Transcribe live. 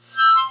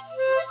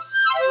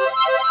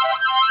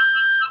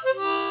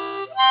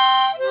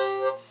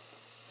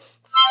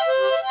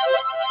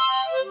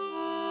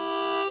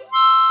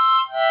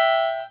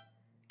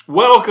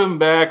Welcome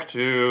back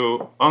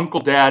to Uncle,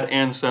 Dad,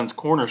 and Son's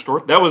Corner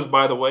Store. That was,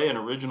 by the way, an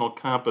original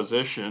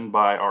composition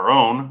by our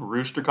own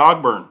Rooster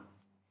Cogburn.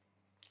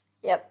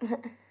 Yep.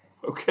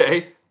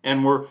 Okay,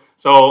 and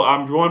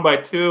I'm joined by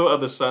two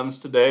of the sons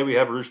today. We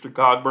have Rooster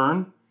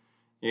Cogburn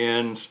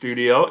in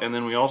studio, and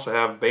then we also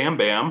have Bam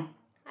Bam.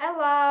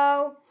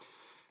 Hello.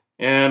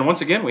 And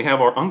once again, we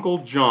have our Uncle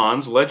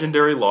John's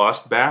legendary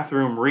lost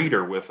bathroom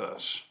reader with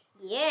us.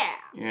 Yeah.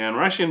 And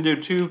we're actually going to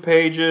do 2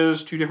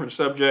 pages, 2 different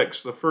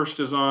subjects. The first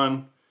is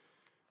on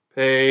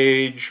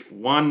page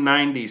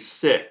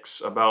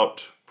 196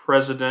 about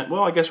president.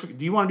 Well, I guess, do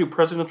you want to do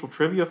presidential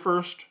trivia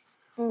first?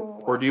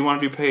 Or do you want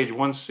to do page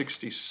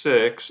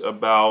 166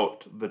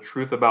 about the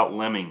truth about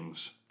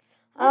lemmings?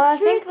 I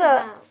think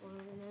the...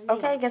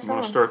 Okay, I guess You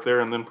want to start there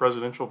and then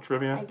presidential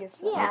trivia? I guess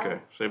so. Yeah. Okay,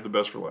 save the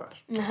best for last.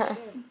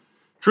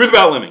 Truth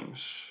about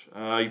lemmings.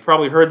 You've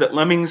probably heard that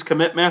lemmings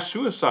commit mass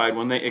suicide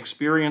when they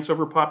experience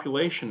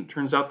overpopulation. It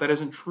turns out that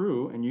isn't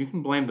true, and you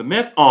can blame the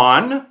myth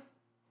on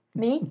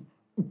Me?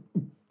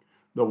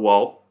 the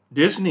Walt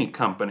Disney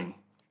Company.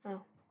 Oh.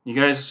 You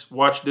guys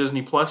watch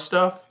Disney Plus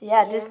stuff?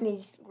 Yeah,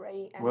 Disney's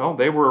great. Well,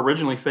 they were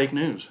originally fake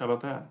news. How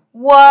about that?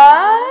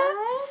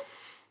 What?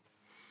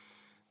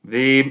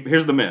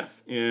 Here's the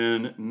myth.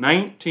 In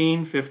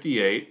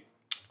 1958,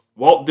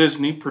 Walt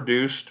Disney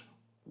produced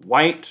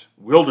White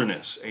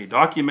Wilderness, a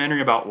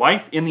documentary about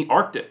life in the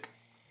Arctic.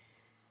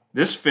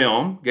 This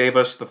film gave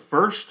us the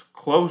first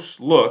close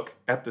look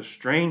at the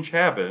strange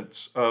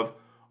habits of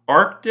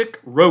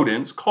Arctic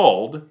rodents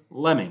called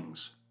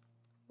lemmings.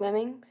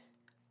 Lemmings?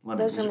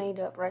 Lemmings. Those are made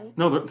up, right?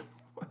 No,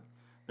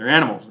 they're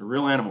animals. They're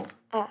real animals.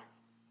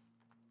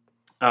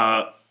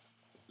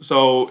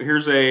 So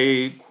here's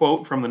a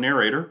quote from the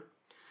narrator.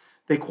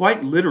 They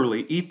quite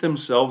literally eat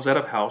themselves out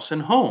of house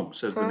and home,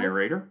 says the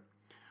narrator.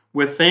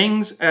 With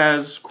things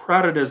as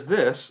crowded as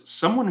this,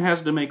 someone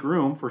has to make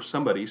room for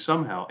somebody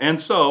somehow.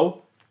 And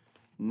so,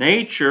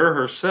 nature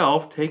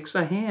herself takes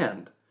a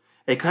hand.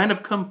 A kind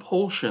of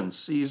compulsion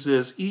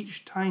seizes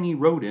each tiny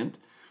rodent,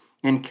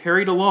 and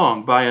carried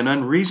along by an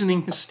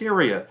unreasoning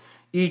hysteria,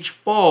 each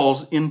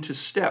falls into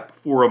step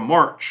for a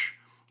march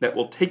that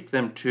will take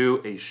them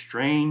to a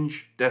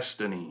strange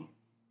destiny.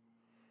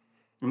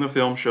 And the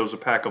film shows a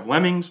pack of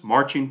lemmings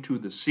marching to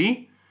the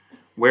sea,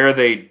 where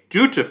they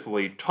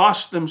dutifully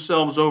toss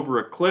themselves over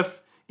a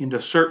cliff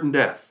into certain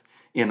death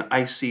in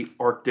icy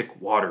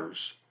Arctic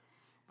waters.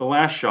 The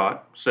last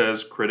shot,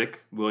 says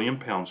critic William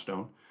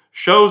Poundstone,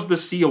 shows the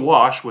sea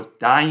awash with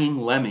dying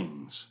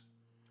lemmings.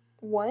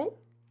 What?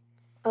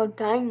 Oh,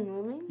 dying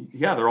lemmings?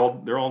 Yeah, they're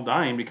all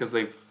dying because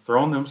they've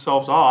thrown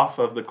themselves off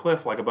of the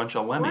cliff like a bunch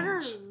of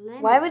lemmings.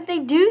 Why would they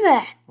do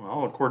that?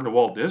 Well, according to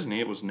Walt Disney,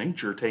 it was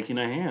nature taking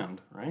a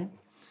hand, right?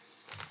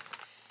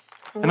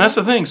 And that's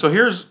the thing. So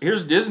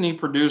here's Disney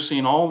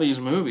producing all these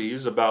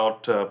movies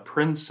about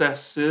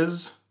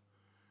princesses,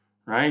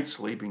 right?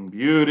 Sleeping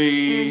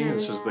Beauty.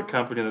 This is the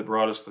company that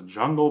brought us The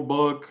Jungle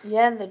Book.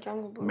 Yeah, the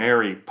Jungle Book.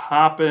 Mary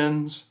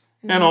Poppins.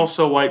 And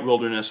also White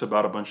Wilderness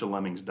about a bunch of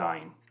lemmings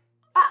dying.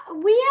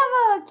 We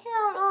have an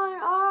account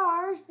on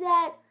ours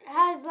that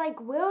has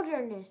like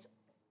wilderness.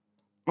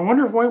 I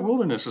wonder if White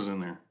Wilderness is in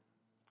there.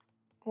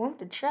 We'll have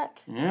to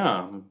check.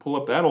 Yeah, pull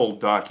up that old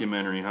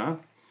documentary, huh?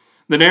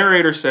 The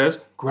narrator says,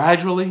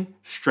 gradually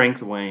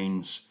strength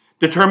wanes,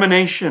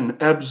 determination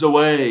ebbs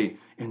away,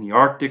 and the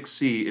Arctic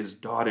Sea is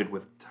dotted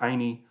with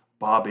tiny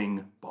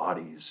bobbing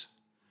bodies.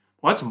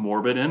 Well, that's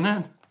morbid, isn't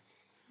it?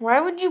 Why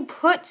would you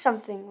put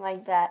something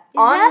like that Is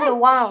on that the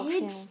Wild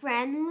kid Channel?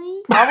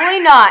 friendly? Probably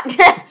not.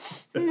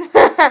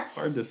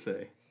 Hard to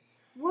say.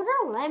 What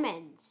are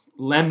lemons?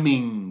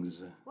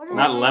 Lemmings, What are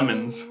not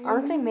lemons? lemons.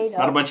 Aren't they made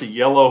Not a up? bunch of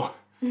yellow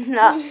No.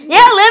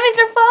 Yeah, lemons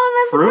are falling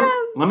on the fruit.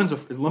 ground.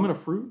 Is lemon a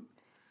fruit?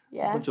 A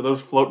Yeah. bunch of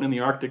those floating in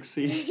the Arctic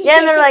Sea. Yeah,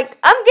 and they're like,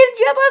 I'm gonna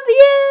jump off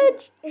the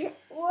edge.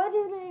 What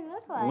do they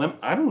look like?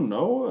 I don't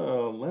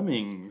know.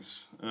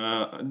 Lemmings.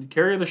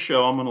 Carry the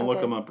show. I'm going to look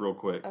Okay. them up real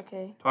quick.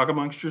 Okay. Talk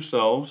amongst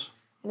yourselves.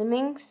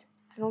 Lemmings?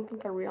 I don't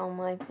think are real in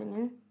my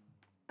opinion.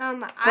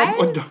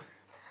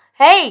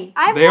 Hey!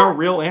 They are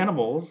real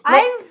animals.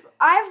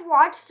 I've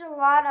watched a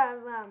lot of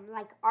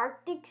like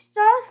Arctic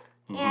stuff,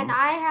 and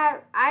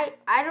I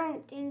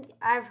don't think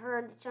I've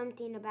heard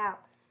something about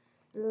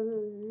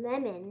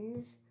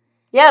lemons.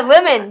 Yeah,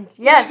 lemons.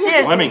 Yeah,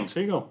 seriously. Lemmings.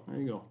 Here you go. There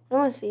you go. I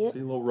want to see it. See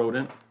a little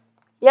rodent.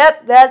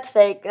 Yep, that's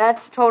fake.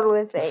 That's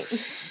totally fake.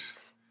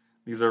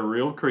 These are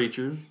real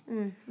creatures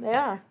They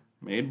are.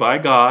 made by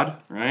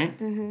God, right?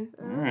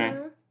 Mm-hmm. All right.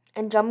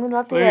 And jumping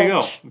off the There you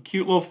edge. go.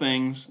 Cute little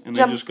things, and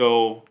Jump. they just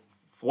go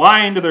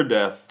flying to their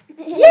death.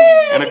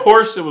 Yeah! And of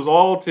course, it was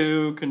all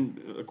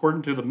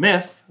according to the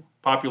myth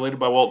populated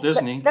by Walt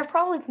Disney. They're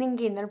probably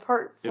thinking they're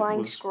part It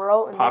flying was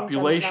squirrel and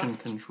population then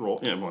control.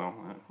 Yeah, well.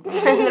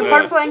 they're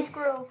part flying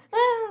squirrel.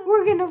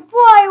 We're gonna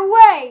fly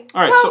away.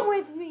 All right, Come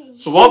with me.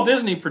 So Walt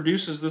Disney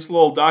produces this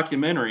little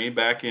documentary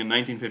back in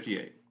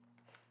 1958.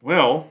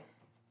 Well,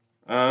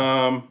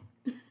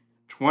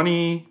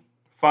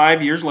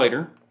 25 years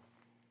later,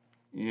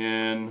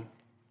 in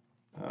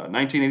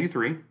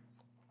 1983,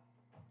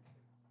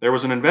 There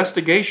was an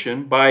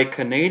investigation by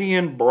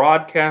Canadian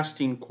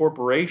Broadcasting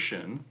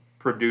Corporation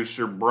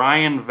producer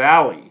Brian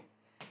Valley.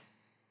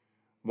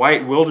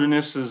 White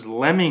Wilderness's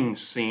lemming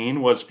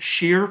scene was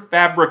sheer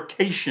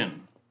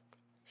fabrication.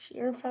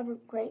 Sheer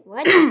fabrication.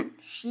 What?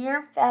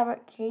 Sheer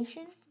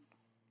fabrication?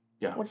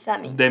 Yeah. What's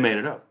that mean? They made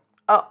it up.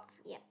 Oh.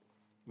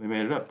 They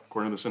made it up,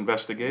 according to this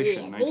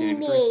investigation in They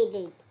 1983.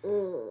 made it.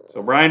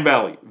 So Brian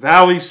Valley.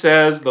 Valley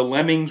says the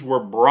lemmings were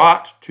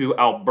brought to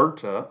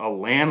Alberta, a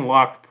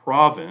landlocked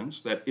province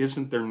that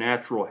isn't their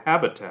natural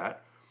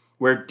habitat,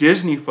 where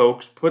Disney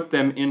folks put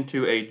them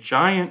into a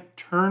giant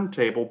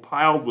turntable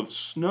piled with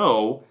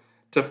snow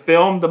to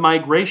film the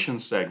migration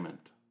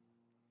segment.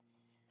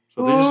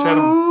 So they just had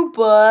them... Ooh,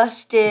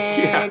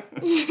 busted.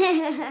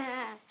 Yeah.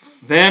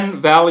 Then,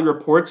 Valley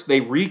reports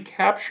they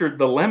recaptured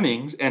the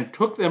lemmings and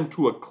took them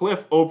to a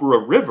cliff over a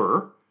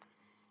river.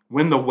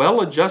 When the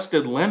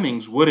well-adjusted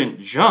lemmings wouldn't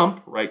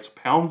jump, writes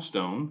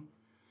Poundstone,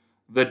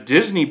 the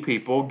Disney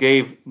people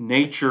gave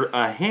nature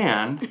a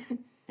hand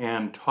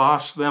and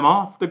tossed them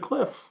off the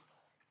cliff.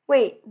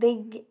 Wait,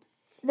 they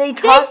They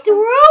tossed them?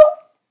 threw?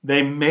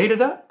 They made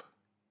it up.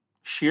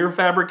 Sheer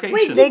fabrication.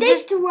 Wait, They did they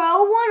just-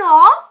 throw one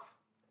off?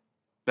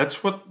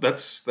 That's what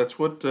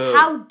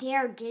How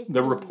dare Disney?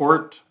 the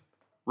report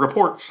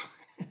reports.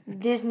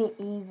 Disney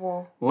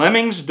evil.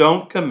 Lemmings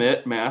don't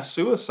commit mass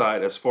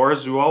suicide. As far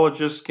as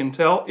zoologists can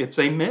tell, it's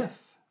a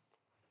myth.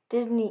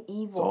 Disney It's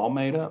evil. all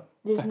made up.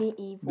 Disney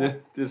evil.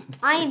 Disney.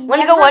 I am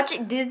Want to never, go watch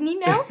it Disney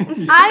now?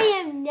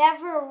 I am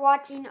never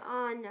watching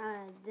on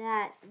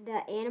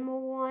the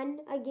animal one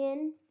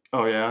again.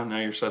 Oh yeah, now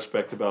you're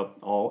suspect about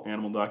all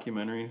animal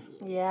documentaries.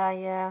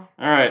 yeah.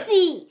 All right.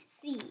 See.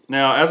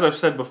 Now, as I've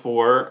said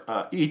before,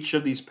 each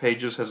of these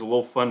pages has a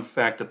little fun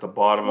fact at the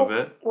bottom of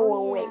it.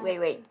 Whoa, Oh, yeah.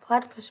 wait.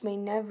 Platypus may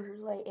never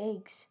lay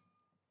eggs.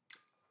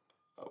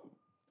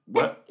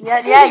 What?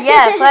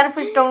 Yeah.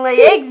 Platypus don't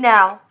lay eggs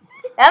now.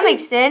 That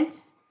makes sense.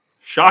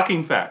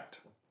 Shocking fact.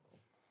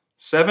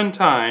 7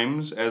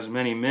 times as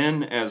many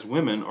men as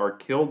women are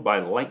killed by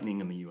lightning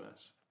in the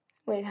U.S.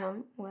 Wait,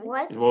 what?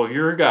 What? Well, if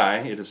you're a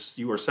guy,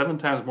 you are 7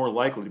 times more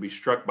likely to be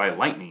struck by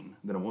lightning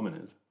than a woman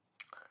is.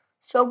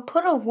 So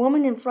put a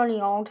woman in front of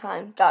you all the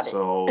time. Got it.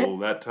 So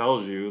that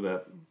tells you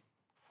that...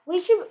 We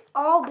should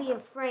all be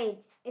afraid,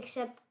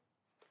 except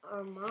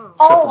our mom.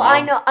 Oh, for Mom.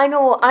 I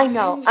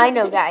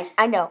know, guys.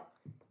 I know.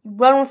 You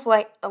run with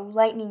a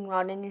lightning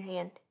rod in your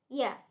hand.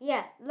 Yeah.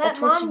 Let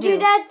That's what mom you do do.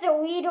 that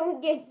so we don't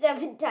get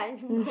 7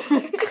 times more.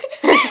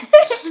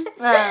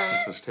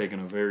 This has taken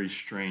a very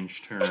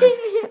strange turn. All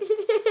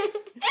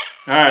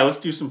right, let's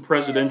do some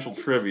presidential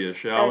trivia,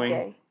 shall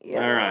Okay. we?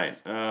 Yeah. All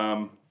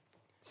right.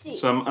 See.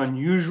 Some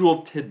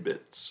unusual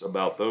tidbits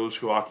about those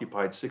who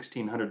occupied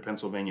 1600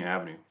 Pennsylvania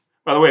Avenue.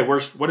 By the way,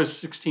 what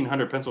is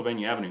 1600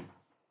 Pennsylvania Avenue?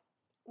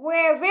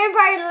 Where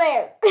vampires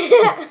live.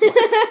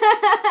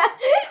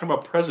 Talking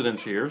about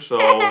presidents here, so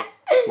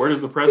where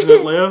does the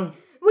president live?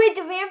 Wait,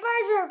 the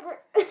vampires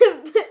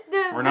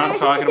are... We're not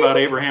talking about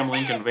Abraham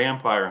Lincoln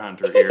Vampire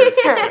Hunter here.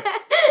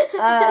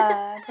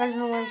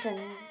 President lives in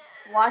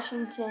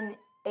Washington,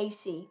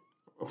 AC.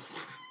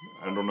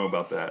 I don't know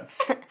about that.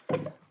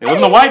 They live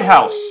in the White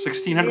House.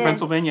 1600 Yes.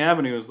 Pennsylvania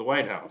Avenue is the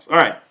White House. All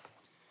right.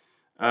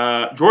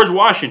 George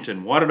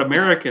Washington wanted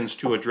Americans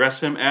to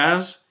address him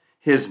as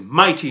His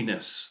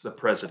Mightiness, the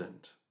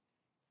President.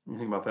 What do you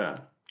think about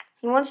that?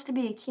 He wants to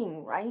be a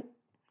king, right?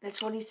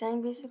 That's what he's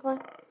saying, basically.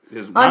 Not the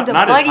His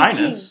mighty Highness.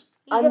 He's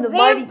I'm a the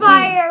mighty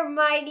vampire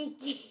mighty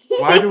king.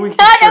 Why do we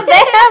Not a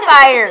consider...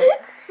 vampire.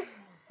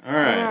 All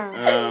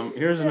right.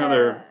 Here's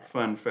another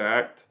fun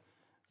fact.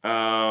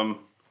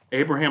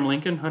 Abraham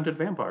Lincoln hunted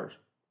vampires.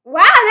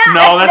 Wow,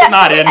 No, that's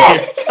not in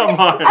here. Come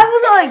on. I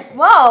was like,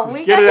 whoa.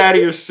 Let's get it out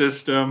of your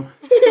system.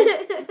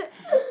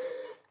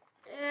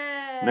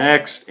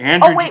 Next,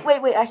 Andrew. Oh,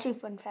 wait. I see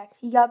fun fact.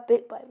 He got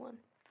bit by one.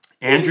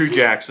 Andrew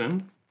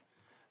Jackson,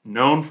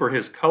 known for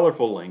his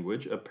colorful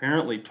language,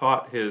 apparently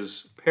taught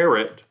his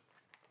parrot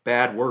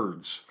bad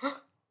words.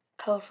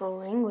 Colorful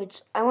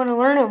language. I want to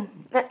learn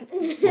them.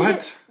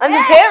 What? I'm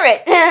the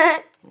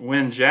parrot.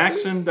 When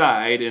Jackson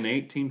died in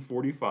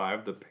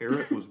 1845, the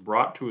parrot was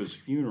brought to his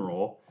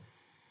funeral,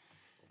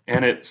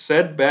 and it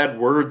said bad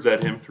words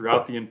at him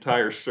throughout the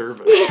entire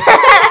service.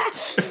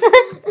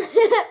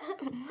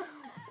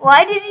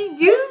 Why did he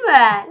do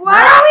that?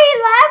 Why are we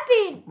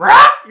laughing?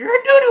 Brah, you're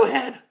a doo-doo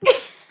head.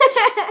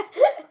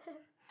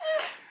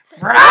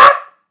 Brah.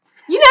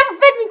 You never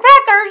fed me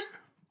crackers.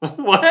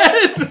 What?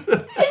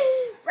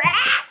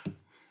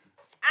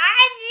 I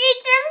need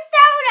some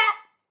soda.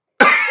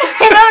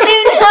 I don't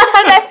even know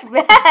how that's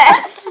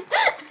bad.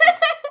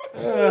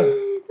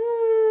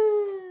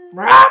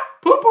 Brah,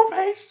 poo-poo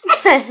face.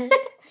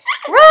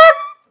 Rock,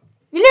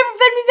 you never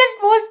fed me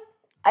vegetables.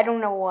 I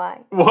don't know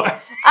why.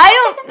 What?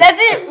 That's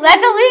it.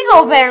 That's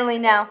illegal apparently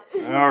now.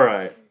 All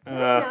right.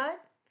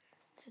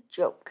 It's a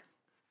joke.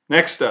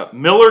 Next up,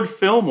 Millard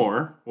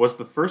Fillmore was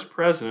the first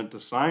president to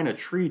sign a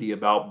treaty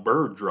about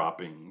bird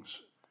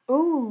droppings.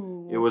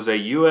 Ooh. It was a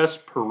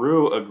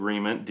U.S.-Peru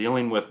agreement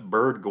dealing with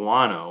bird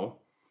guano,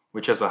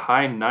 which has a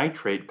high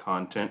nitrate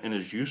content and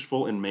is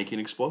useful in making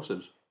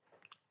explosives.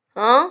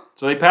 Huh?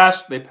 So they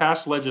passed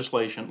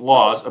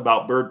laws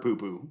about bird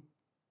poo-poo.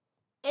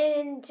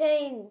 And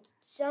saying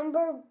some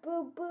bird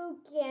poo-poo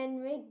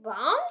can make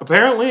bombs?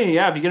 Apparently,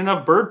 yeah, if you get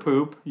enough bird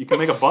poop, you can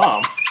make a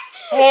bomb.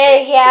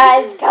 Hey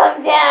guys,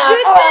 come down.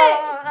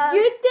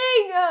 Good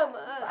thing,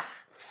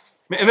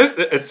 Man,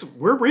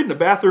 we're reading a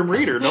bathroom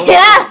reader. No,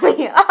 Yeah,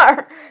 we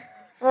are.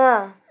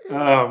 I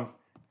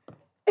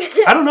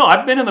don't know.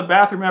 I've been in the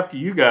bathroom after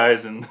you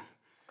guys, and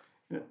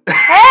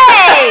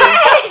Hey!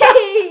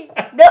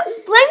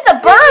 Blame the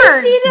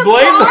birds.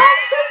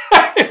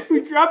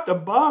 We dropped a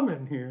bomb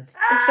in here.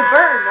 It's the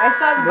bird. I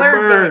saw the The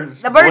bird.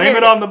 birds. The bird Blame did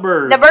it on the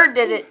birds. The bird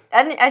did it.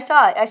 I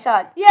saw it.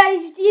 Yeah,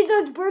 you see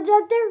those birds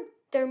out there?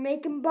 They're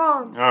making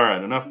bombs. All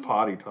right, enough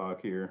potty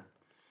talk here.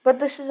 But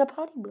this is a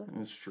potty bird.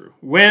 It's true.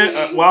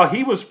 While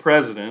he was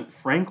president,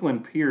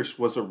 Franklin Pierce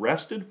was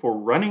arrested for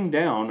running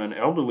down an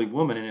elderly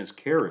woman in his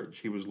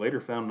carriage. He was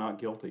later found not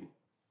guilty.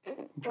 He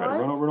tried to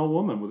run over an old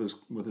woman with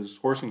his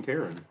horse and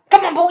carriage.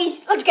 Come on, boys.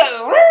 Let's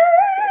go.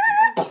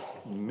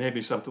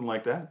 Maybe something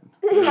like that.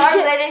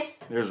 Sorry, lady.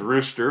 There's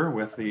Rooster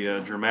with the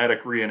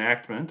dramatic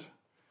reenactment.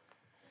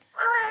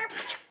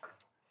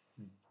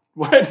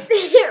 What?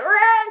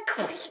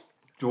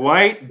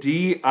 Dwight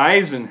D.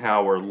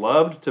 Eisenhower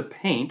loved to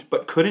paint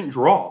but couldn't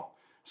draw.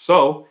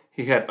 So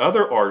he had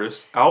other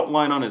artists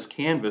outline on his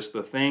canvas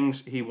the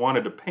things he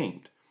wanted to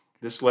paint.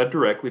 This led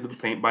directly to the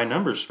paint by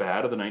numbers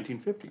fad of the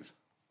 1950s.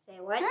 Say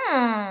what?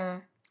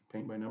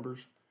 Paint by numbers.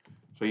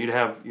 So you'd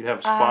have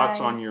spots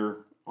on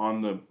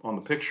the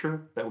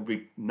picture that would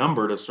be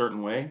numbered a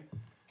certain way.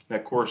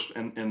 That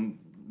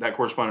that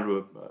corresponded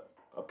to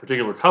a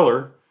particular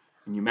color,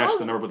 and you match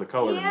the number with the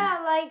color. Yeah,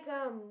 like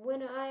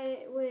when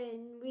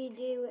we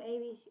do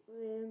ABC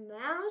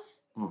mouse,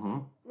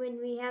 when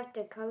we have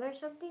to color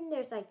something,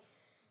 there's like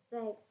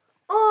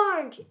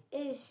orange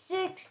is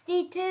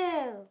 62.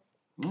 Yeah,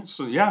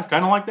 so yeah,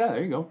 kind of like that.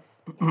 There you go.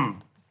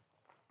 All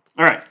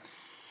right.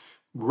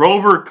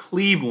 Grover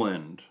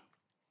Cleveland,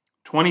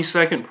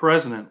 22nd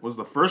president, was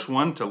the first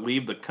one to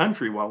leave the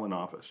country while in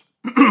office.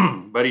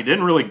 But he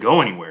didn't really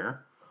go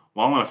anywhere.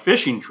 While on a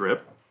fishing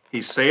trip,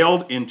 he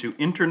sailed into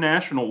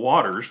international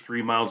waters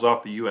 3 miles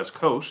off the U.S.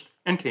 coast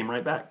and came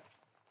right back.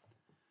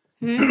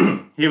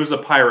 He was a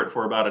pirate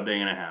for about a day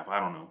and a half. I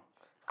don't know.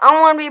 I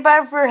want to be a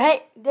pirate for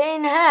a day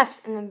and a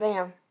half, and then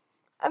bam.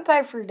 I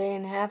pirated for a day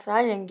and a half, and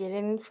I didn't get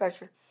any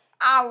treasure.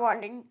 I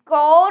wanted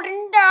gold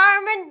and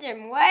diamonds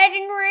and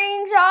wedding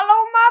rings all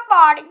over my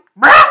body.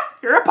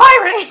 You're a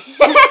pirate!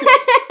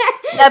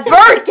 That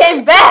bird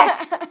came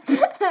back!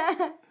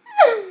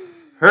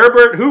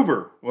 Herbert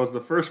Hoover was the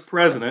first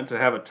president to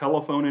have a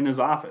telephone in his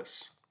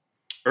office.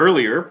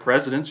 Earlier,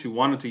 presidents who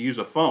wanted to use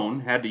a phone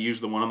had to use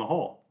the one in the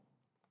hall.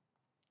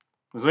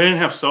 Because they didn't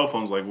have cell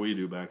phones like we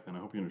do back then. I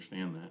hope you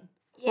understand that.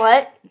 Yeah.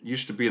 What? It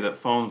used to be that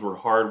phones were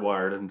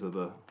hardwired into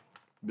the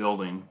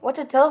building. What's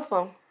a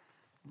telephone?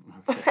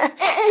 Okay.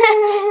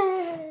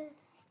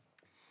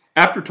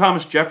 After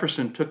Thomas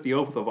Jefferson took the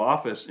oath of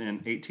office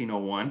in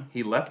 1801,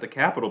 he left the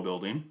Capitol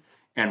building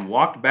and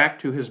walked back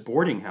to his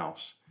boarding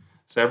house.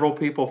 Several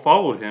people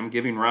followed him,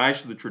 giving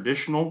rise to the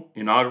traditional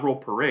inaugural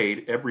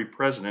parade every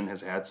president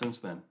has had since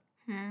then.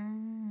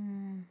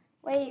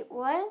 Wait,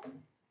 what?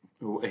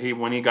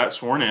 When he got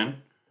sworn in,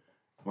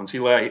 when he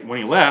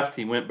left,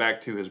 he went back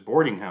to his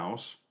boarding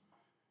house,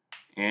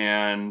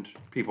 and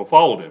people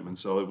followed him. And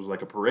so it was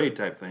like a parade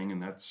type thing,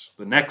 and that's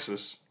the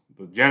nexus,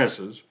 the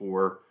genesis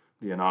for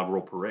the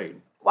inaugural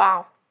parade.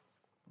 Wow.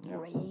 Yeah.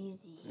 Crazy.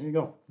 There you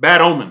go.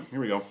 Bad omen.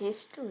 Here we go.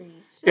 History.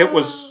 It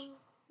was...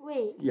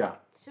 Wait. Yeah.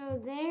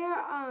 So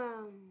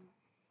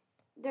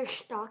they're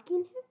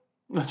stalking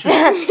him?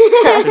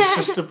 It's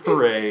just a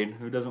parade.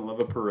 Who doesn't love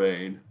a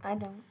parade? I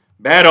don't.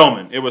 Bad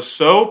omen. It was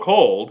so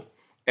cold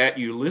at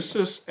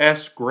Ulysses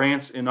S.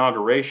 Grant's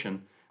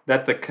inauguration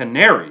that the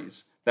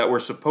canaries that were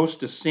supposed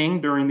to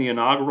sing during the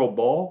inaugural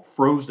ball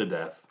froze to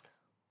death.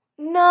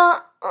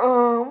 No.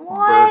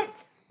 What?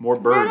 More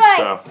bird like,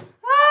 stuff.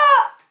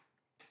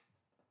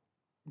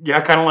 Yeah,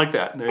 kind of like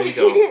that. There you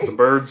go. The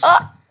birds,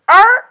 the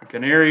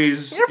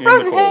canaries in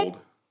the cold.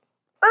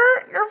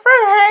 You're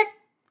frozen.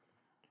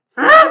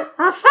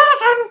 We're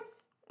frozen.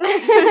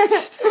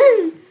 It's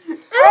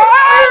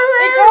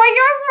all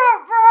your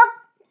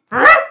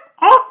fault,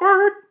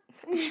 Awkward.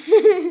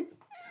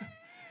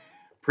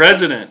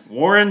 President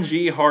Warren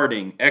G.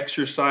 Harding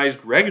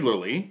exercised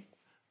regularly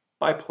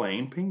by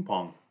playing ping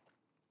pong.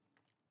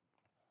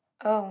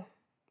 Oh.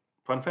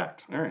 Fun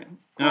fact. All right.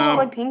 You just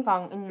play ping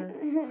pong in your...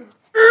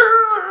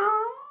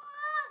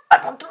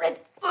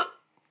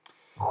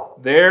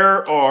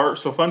 There are...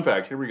 So fun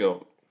fact. Here we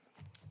go.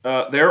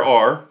 There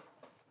are...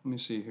 Let me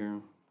see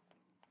here.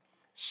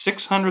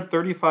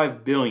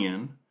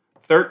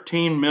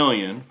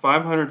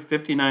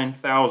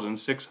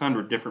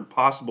 635,013,559,600 different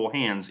possible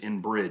hands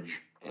in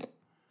bridge.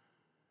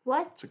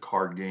 What? It's a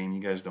card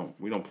game.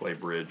 We don't play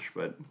bridge,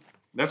 but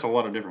that's a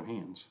lot of different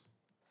hands.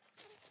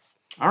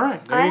 All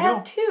right, there you go. I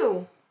have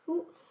two.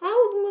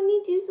 How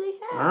many do they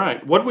have? All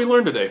right, what did we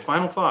learn today?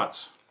 Final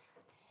thoughts.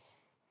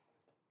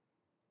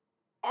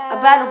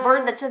 About a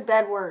bird that said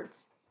bad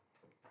words.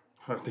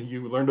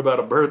 You learned about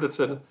a bird that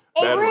said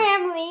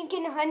Abraham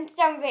Lincoln hunts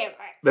down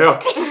vampires.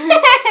 Okay.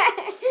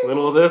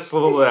 Little of this,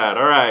 little of that.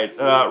 All right.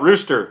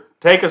 Rooster,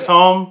 take us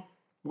home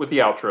with the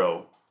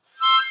outro.